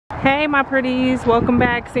Hey my pretties, welcome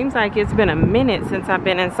back. Seems like it's been a minute since I've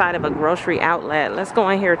been inside of a grocery outlet. Let's go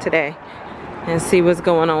in here today and see what's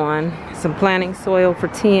going on. Some planting soil for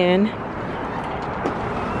 10.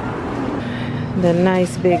 The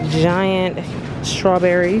nice big giant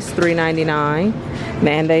strawberries, $3.99.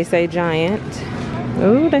 Man, they say giant.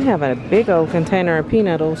 Ooh, they have a big old container of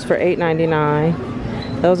peanuts for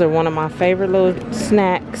 $8.99. Those are one of my favorite little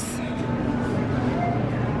snacks.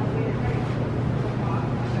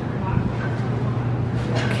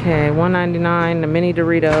 Okay, $1.99, the mini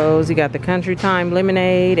Doritos. You got the Country Time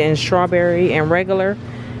lemonade and strawberry and regular,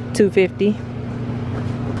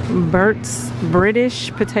 $2.50. Bert's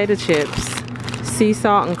British potato chips, sea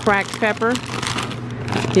salt and cracked pepper.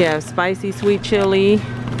 You have spicy sweet chili,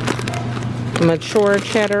 mature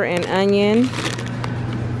cheddar and onion.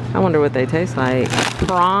 I wonder what they taste like.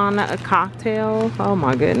 Prawn cocktail. Oh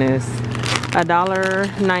my goodness.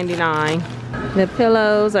 $1.99. The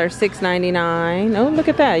pillows are $6.99. Oh, look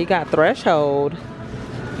at that. You got Threshold.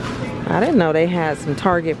 I didn't know they had some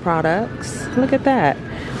Target products. Look at that.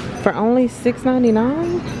 For only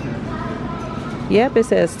 $6.99? Yep, it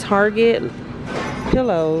says Target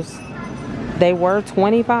pillows. They were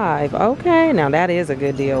 $25. Okay, now that is a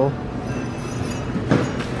good deal.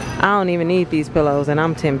 I don't even need these pillows and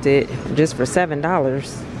I'm tempted just for $7.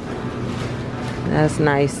 That's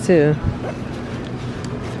nice too.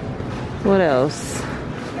 What else?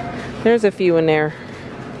 There's a few in there.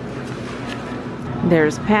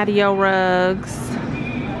 There's patio rugs,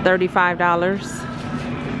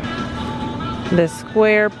 $35. The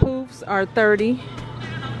square poofs are $30.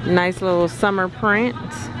 Nice little summer print.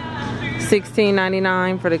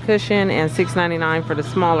 $16.99 for the cushion and $6.99 for the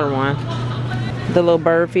smaller one. The little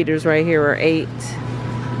bird feeders right here are $8.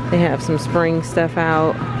 They have some spring stuff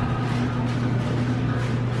out.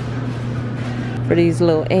 For these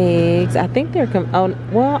little eggs, I think they're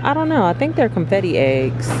well, I don't know. I think they're confetti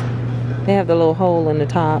eggs. They have the little hole in the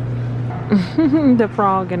top. The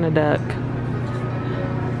frog and the duck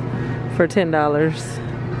for $10.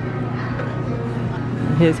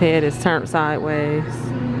 His head is turned sideways.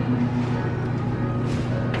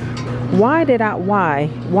 Why did I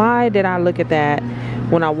look at that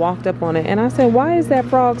when I walked up on it and I said, why is that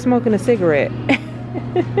frog smoking a cigarette?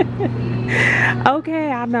 Okay,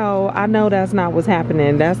 I know that's not what's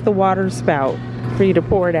happening. That's the water spout for you to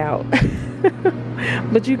pour it out.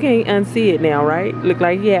 But you can't unsee it now, right? Look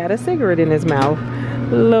like he had a cigarette in his mouth.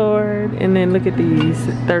 Lord. And then look at these,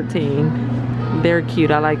 13. They're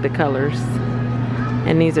cute. I like the colors.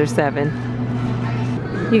 And these are 7.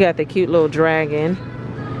 You got the cute little dragon.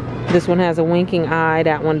 This one has a winking eye.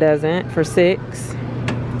 That one doesn't, for $6.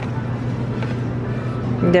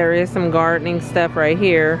 There is some gardening stuff right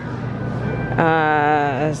here.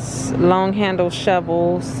 Long handle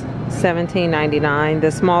shovels, $17.99.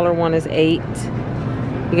 The smaller one is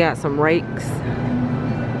 $8. You got some rakes,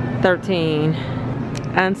 $13.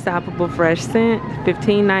 Unstoppable fresh scent,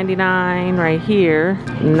 $15.99 right here.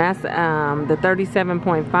 And that's the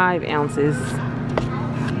 37.5 ounces.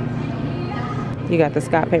 You got the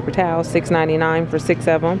Scott paper towels, $6.99 for 6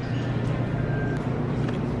 of them.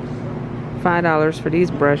 $5 for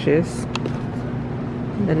these brushes.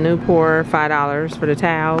 The Newport, $5 for the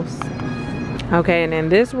towels. Okay, and then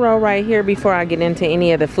this row right here, before I get into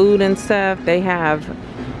any of the food and stuff, they have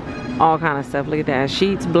all kind of stuff. Look at that.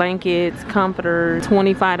 Sheets, blankets, comforters,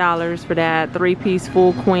 $25 for that. 3-piece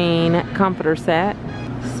full queen comforter set.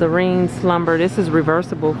 Serene Slumber, this is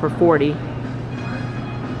reversible for $40.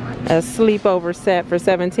 A sleepover set for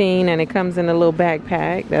 $17, and it comes in a little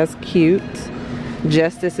backpack. That's cute.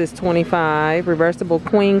 Justice is $25. Reversible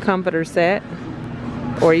queen comforter set,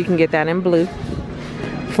 or you can get that in blue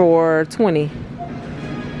for $20.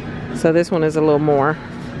 So this one is a little more.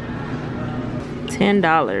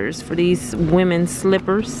 $10 for these women's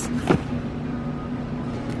slippers.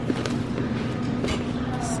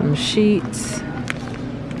 Some sheets,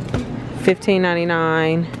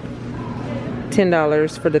 $15.99.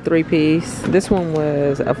 $10 for the 3-piece. This one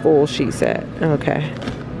was a full sheet set. Okay.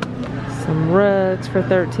 Some rugs for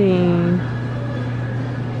 $13.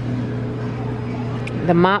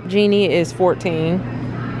 The Mop Genie is $14.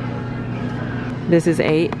 This is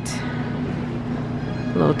 $8.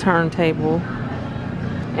 Little turntable.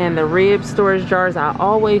 And the rib storage jars, I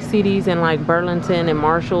always see these in like Burlington and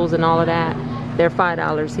Marshalls and all of that. They're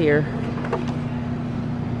 $5 here.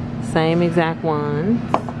 Same exact ones.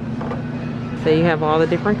 So you have all the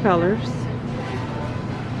different colors.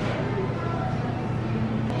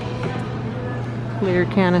 Clear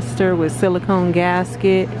canister with silicone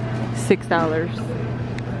gasket, $6.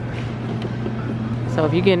 So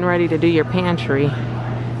if you're getting ready to do your pantry,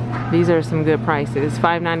 These are some good prices.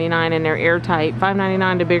 $5.99 and they're airtight.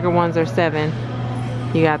 $5.99, the bigger ones are $7.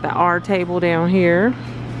 You got the R table down here.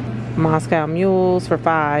 Moscow mules for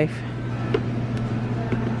 $5.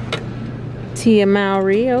 Tia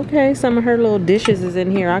Mowry, okay, some of her little dishes is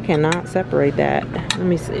in here. I cannot separate that. Let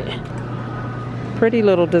me see. Pretty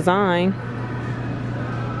little design.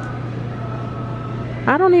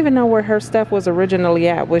 I don't even know where her stuff was originally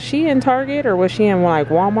at. Was she in Target or was she in like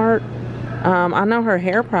Walmart? I know her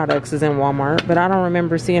hair products is in Walmart, but I don't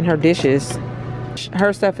remember seeing her dishes.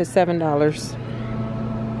 Her stuff is $7.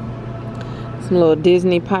 Some little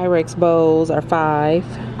Disney Pyrex bowls are $5.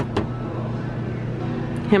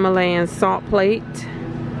 Himalayan salt plate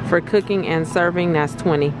for cooking and serving, that's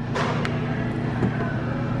 $20.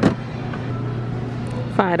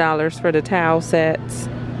 $5 for the towel sets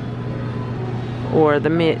or the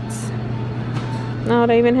mitts. No,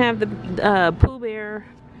 they even have the Pooh Bear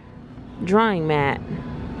drying mat,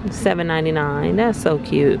 $7.99. That's so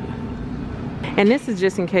cute. And this is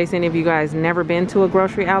just in case any of you guys never been to a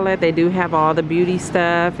grocery outlet. They do have all the beauty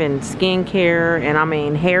stuff and skincare and I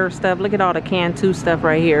mean hair stuff. Look at all the Cantu stuff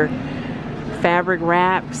right here. Fabric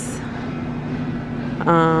wraps.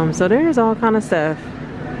 So there's all kind of stuff.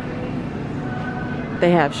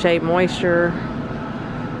 They have Shape Moisture.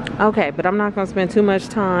 Okay, but I'm not gonna spend too much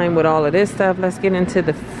time with all of this stuff. Let's get into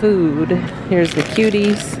the food. Here's the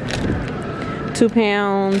cuties. 2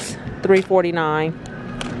 pounds, $3.49.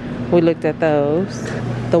 We looked at those.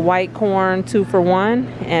 The white corn, 2 for $1,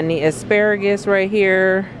 and the asparagus right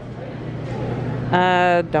here.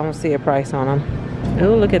 Don't see a price on them.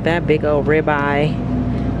 Oh, look at that big old ribeye.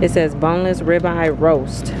 It says boneless ribeye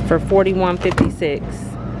roast for $41.56,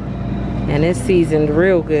 and it's seasoned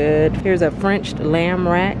real good. Here's a French lamb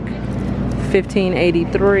rack,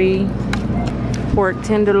 $15.83. Pork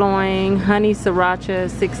tenderloin, honey sriracha,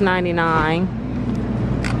 $6.99.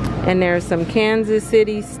 And there's some Kansas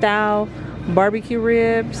City style barbecue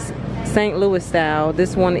ribs, St. Louis style.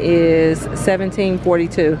 This one is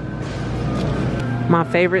 $17.42. My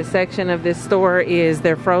favorite section of this store is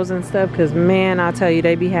their frozen stuff, because man, I tell you,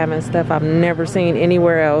 they be having stuff I've never seen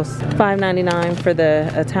anywhere else. $5.99 for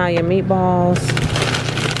the Italian meatballs.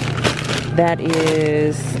 That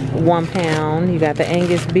is 1 pound. You got the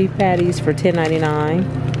Angus beef patties for $10.99.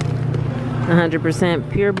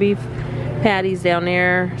 100% pure beef patties down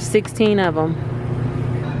there, 16 of them.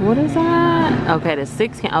 What is that? Okay, the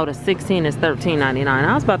 16, oh, the 16 is $13.99.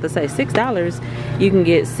 I was about to say $6. You can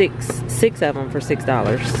get six of them for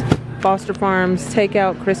 $6. Foster Farms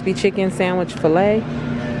takeout crispy chicken sandwich fillet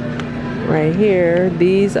right here.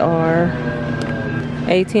 These are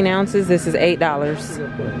 18 ounces. This is $8.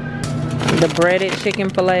 The breaded chicken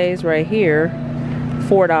fillets right here,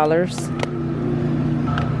 $4.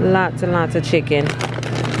 Lots and lots of chicken.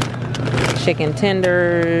 Chicken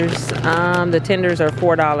tenders, the tenders are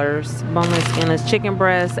 $4. Boneless skinless chicken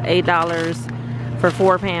breast, $8 for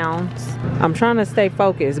 4 pounds. I'm trying to stay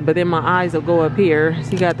focused, but then my eyes will go up here.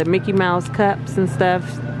 So you got the Mickey Mouse cups and stuff.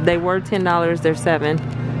 They were $10, they're $7,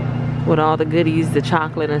 with all the goodies, the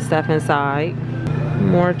chocolate and stuff inside.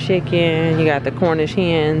 More chicken. You got the Cornish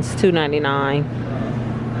hens, $2.99.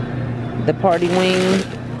 The party wing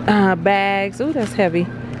bags, ooh, that's heavy,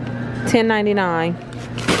 $10.99.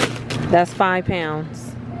 That's 5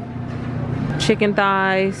 pounds. Chicken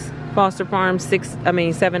thighs, Foster Farms,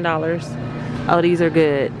 $7. Oh, these are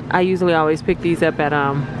good. I usually always pick these up at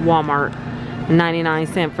Walmart. 99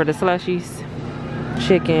 cents for the slushies.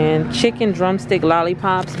 Chicken drumstick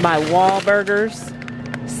lollipops by Wahlburgers,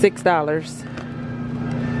 $6.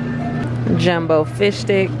 Jumbo fish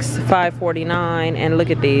sticks, $5.49. And look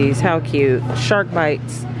at these, how cute. Shark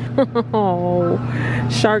bites. Oh,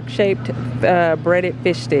 shark-shaped breaded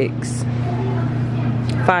fish sticks,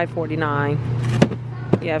 $5.49.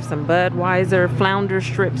 You have some Budweiser flounder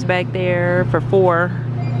strips back there for $4.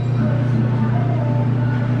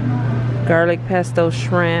 Garlic pesto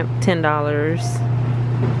shrimp, $10.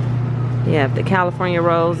 You have the California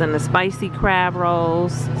rolls and the spicy crab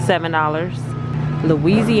rolls, $7.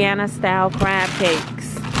 Louisiana style crab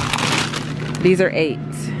cakes. These are $8.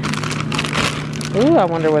 Ooh, I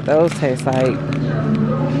wonder what those taste like.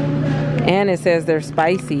 And it says they're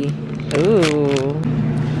spicy. Ooh.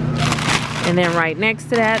 And then right next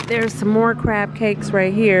to that, there's some more crab cakes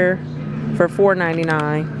right here for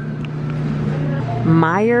 $4.99.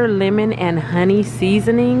 Meyer lemon and honey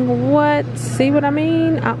seasoning. What? See what I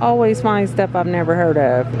mean? I always find stuff I've never heard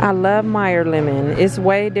of. I love Meyer lemon. It's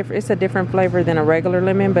way different. It's a different flavor than a regular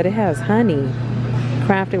lemon, but it has honey.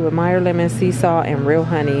 Crafted with Meyer lemon, sea salt, and real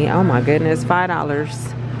honey. Oh my goodness,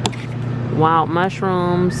 $5. Wild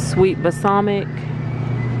mushrooms, sweet balsamic,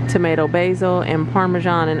 tomato basil, and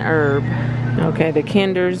parmesan and herb. Okay, the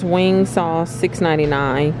Kinder's wing sauce,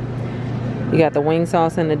 $6.99. You got the wing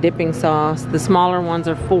sauce and the dipping sauce. The smaller ones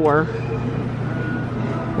are $4.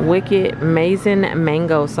 Wicked Maisin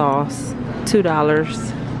mango sauce,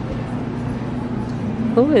 $2.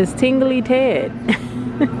 Who is Tingly Ted?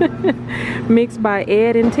 Mixed by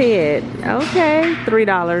Ed and Ted. Okay,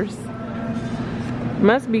 $3.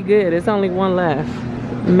 Must be good. It's only one left.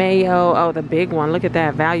 Mayo, oh, the big one. Look at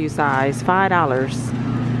that, value size, $5.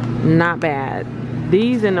 Not bad.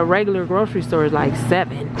 These in the regular grocery store is like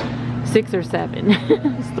 6 or 7.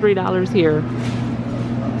 It's $3 here.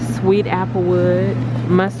 Sweet applewood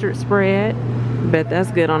mustard spread. Bet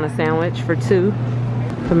that's good on a sandwich for 2.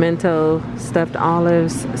 Pimento stuffed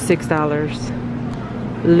olives, $6.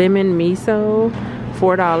 Lemon miso,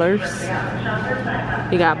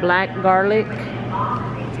 $4. You got black garlic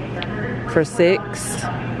for $6.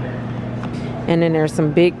 And then there's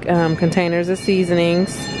some big containers of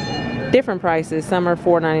seasonings. Different prices. Some are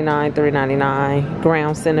 $4.99, $3.99.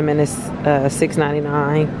 Ground cinnamon is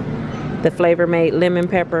 $6.99. The Flavor Made lemon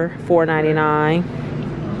pepper, $4.99.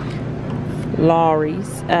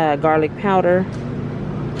 Lawry's garlic powder,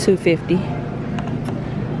 $2.50.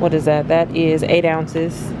 What is that? That is 8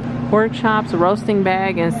 ounces. Pork chops, roasting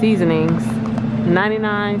bag, and seasonings,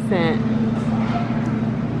 99 cents.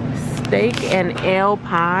 Steak and ale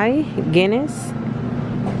pie, Guinness.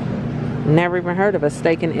 Never even heard of a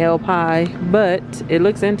steak and ale pie, but it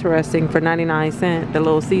looks interesting for 99 cents, the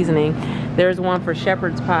little seasoning. There's one for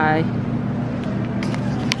shepherd's pie.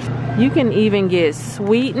 You can even get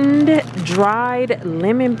sweetened dried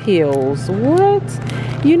lemon peels. What?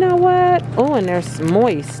 You know what? Oh, and they're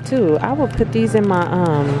moist too. I would put these in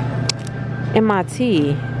my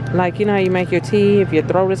tea. Like, you know how you make your tea if your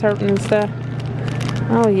throat is hurting and stuff?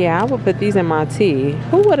 Oh yeah, I would put these in my tea.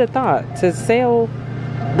 Who would have thought to sell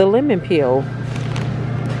the lemon peel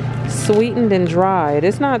sweetened and dried?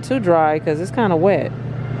 It's not too dry because it's kind of wet.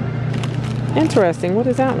 Interesting. What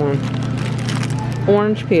is that one?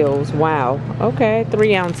 Orange peels. Wow. Okay,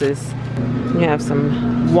 3 ounces. You have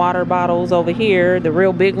some water bottles over here. The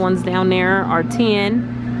real big ones down there are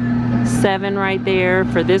 10. 7 right there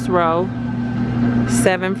for this row.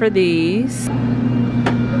 7 for these.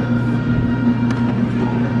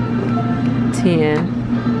 10.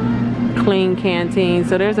 Clean canteen.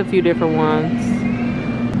 So there's a few different ones.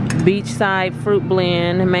 Beachside fruit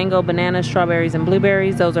blend, mango, banana, strawberries, and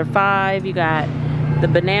blueberries. Those are 5. You got the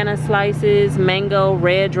banana slices, mango,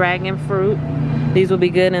 red dragon fruit. These will be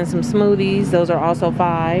good in some smoothies. Those are also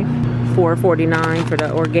 5. $4.49 for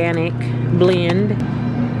the organic blend.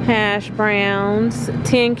 Hash browns,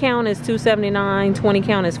 10 count is $2.79, 20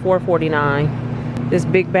 count is $4.49. This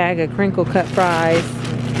big bag of crinkle cut fries,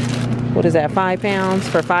 what is that, 5 pounds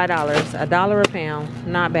for $5, $1 a pound,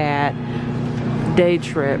 not bad. Day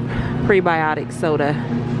Trip prebiotic soda.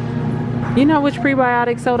 You know which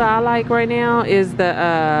prebiotic soda I like right now is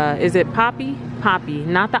the is it Poppy? Poppy,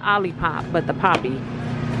 not the Olipop, but the Poppy.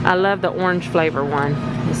 I love the orange flavor one.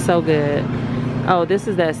 It's so good. Oh, this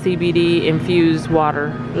is that CBD infused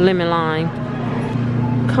water, lemon lime.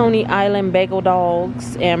 Coney Island bagel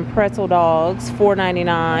dogs and pretzel dogs,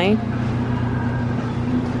 $4.99.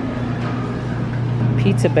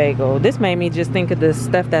 Pizza bagel. This made me just think of the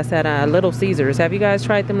stuff that's at Little Caesars. Have you guys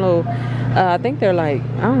tried them little, I think they're like,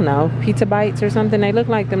 I don't know, pizza bites or something. They look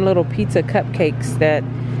like them little pizza cupcakes that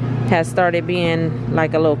has started being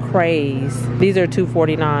like a little craze. These are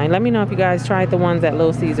 $2.49. Let me know if you guys tried the ones at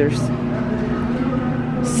Little Caesars.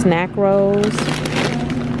 Snack rolls.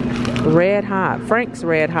 Red Hot, Frank's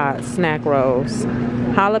Red Hot snack rolls.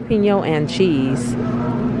 Jalapeno and cheese,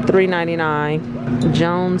 $3.99.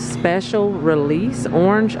 Jones Special Release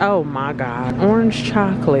orange. Oh my God, orange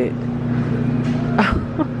chocolate.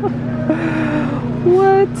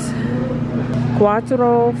 What?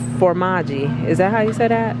 Quattro Formaggi. Is that how you say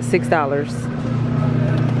that? $6.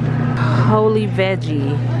 Holy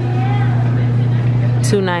Veggie,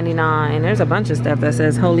 $2.99. There's a bunch of stuff that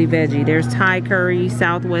says Holy Veggie. There's Thai curry,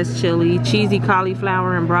 Southwest chili, cheesy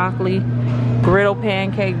cauliflower and broccoli, griddle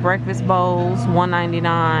pancake breakfast bowls,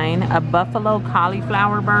 $1.99. A buffalo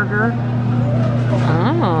cauliflower burger.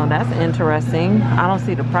 Oh, that's interesting. I don't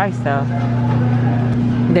see the price though.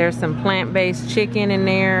 There's some plant-based chicken in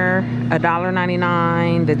there,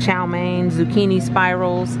 $1.99. The chow mein zucchini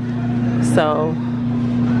spirals. So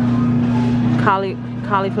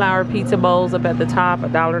cauliflower pizza bowls up at the top,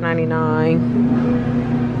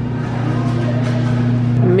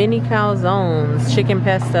 $1.99. Mini calzones, chicken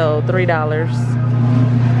pesto,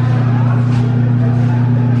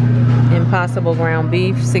 $3. Impossible ground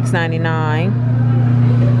beef, $6.99.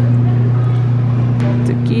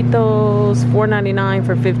 Taquitos, $4.99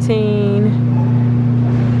 for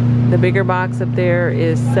 15. The bigger box up there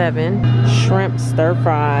is 7. Shrimp stir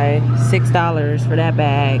fry, $6 for that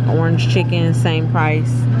bag. Orange chicken, same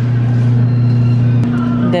price.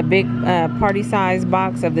 The big party size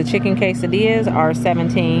box of the chicken quesadillas are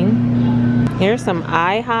 17. Here's some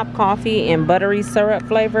IHOP coffee in buttery syrup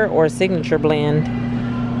flavor or signature blend.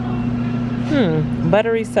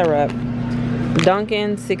 Buttery syrup.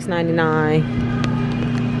 Dunkin', $6.99.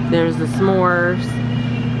 There's the s'mores,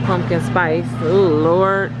 pumpkin spice. Ooh,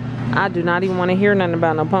 Lord. I do not even want to hear nothing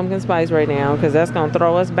about no pumpkin spice right now, because that's going to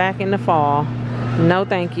throw us back in the fall. No,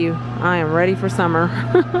 thank you. I am ready for summer.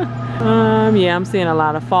 Yeah, I'm seeing a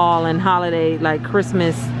lot of fall and holiday, like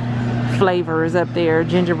Christmas flavors up there.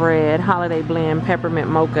 Gingerbread, holiday blend, peppermint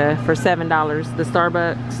mocha for $7. The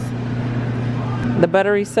Starbucks. The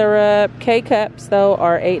buttery syrup K-cups, though,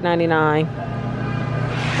 are $8.99.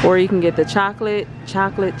 Or you can get the chocolate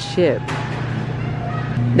chip.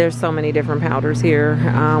 There's so many different powders here.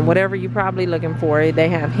 Whatever you're probably looking for. They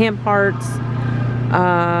have hemp hearts.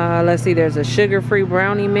 Let's see, there's a sugar-free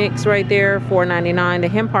brownie mix right there, $4.99. The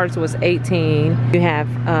hemp hearts was $18. You have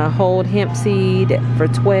whole hemp seed for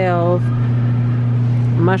 $12.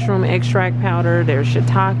 Mushroom extract powder. There's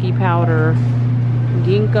shiitake powder.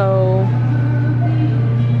 Ginkgo.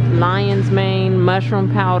 Lion's mane,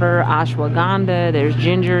 mushroom powder, ashwagandha, there's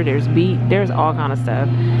ginger, there's beet, there's all kind of stuff.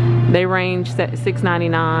 They range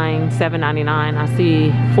 $6.99, $7.99. I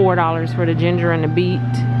see $4 for the ginger and the beet.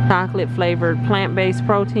 Chocolate flavored plant-based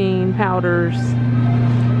protein powders.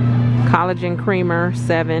 Collagen creamer,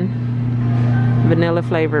 $7. Vanilla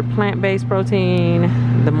flavored plant-based protein.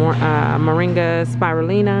 The moringa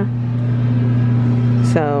spirulina.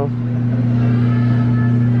 So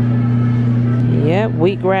yep,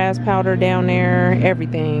 wheatgrass powder down there,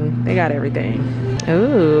 everything. They got everything.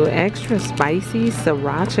 Ooh, extra spicy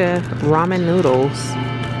sriracha ramen noodles.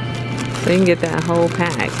 So you can get that whole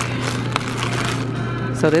pack.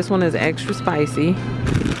 So this one is extra spicy.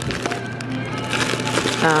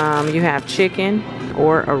 You have chicken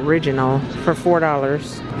or original for $4.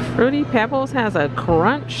 Fruity Pebbles has a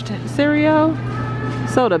crunched cereal.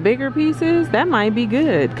 So the bigger pieces, that might be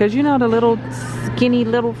good. Because you know the little skinny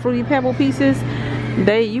little Fruity Pebble pieces,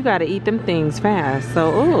 you gotta eat them things fast.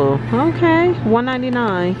 So, ooh, okay,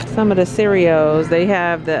 $1.99. Some of the cereals, they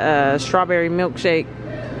have the strawberry milkshake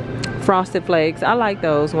frosted flakes. I like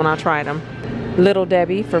those when I tried them. Little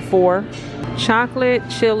Debbie for $4. Chocolate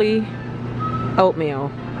chili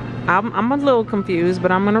oatmeal. I'm a little confused,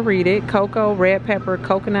 but I'm gonna read it. Cocoa, red pepper,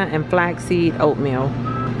 coconut, and flaxseed oatmeal.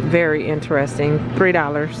 Very interesting.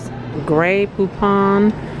 $3. Grey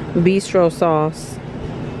Poupon bistro sauce.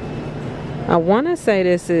 I want to say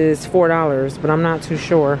this is $4, but I'm not too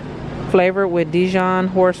sure. Flavored with Dijon,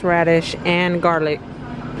 horseradish, and garlic.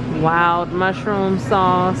 Wild mushroom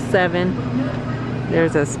sauce, $7.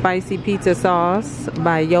 There's a spicy pizza sauce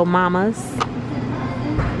by Yo Mama's.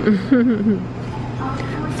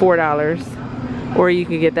 $4. Or you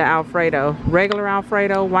can get the Alfredo. Regular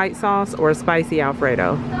Alfredo, white sauce, or spicy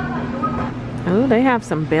Alfredo. Oh, they have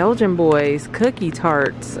some Belgian Boys cookie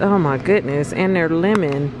tarts. Oh my goodness. And they're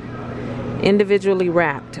lemon. Individually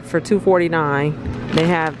wrapped for $2.49. They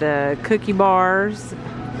have the cookie bars.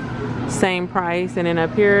 Same price. And then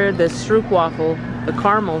up here, the stroopwafel. The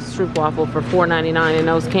caramel stroopwafel for $4.99 in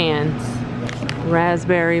those cans.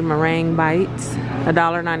 Raspberry meringue bites.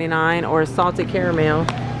 $1.99. Or salted caramel.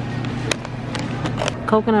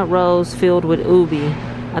 Coconut rolls filled with ubi.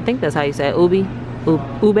 I think that's how you say it. Ubi.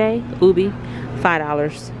 Ubi.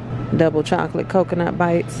 $5. Double chocolate coconut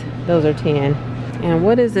bites. Those are 10. And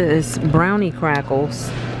what is this? Brownie crackles.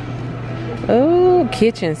 Oh,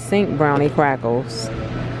 kitchen sink brownie crackles.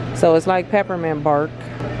 So it's like peppermint bark.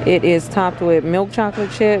 It is topped with milk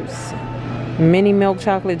chocolate chips, mini milk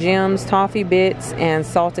chocolate gems, toffee bits, and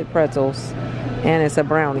salted pretzels. And it's a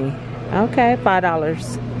brownie. Okay,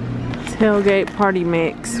 $5. Tailgate party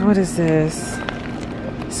mix. What is this?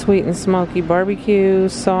 Sweet and smoky barbecue,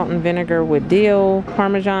 salt and vinegar with dill,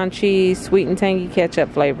 Parmesan cheese, sweet and tangy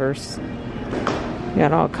ketchup flavors.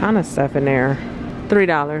 Got all kind of stuff in there.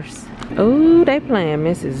 $3. Oh, they playing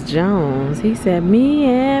Mrs. Jones. He said, me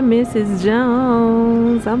and Mrs.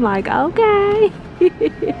 Jones. I'm like, okay.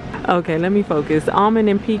 Okay, let me focus. Almond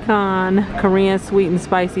and pecan, Korean sweet and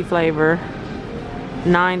spicy flavor.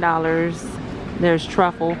 $9. There's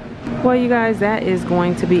truffle. Well, you guys, that is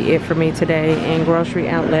going to be it for me today in Grocery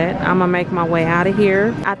Outlet. I'm gonna make my way out of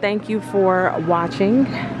here. I thank you for watching.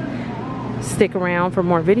 Stick around for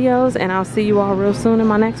more videos, and I'll see you all real soon in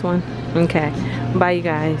my next one. Okay, bye you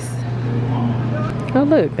guys. Oh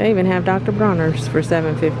look, they even have Dr. Bronner's for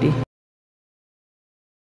 $7.50.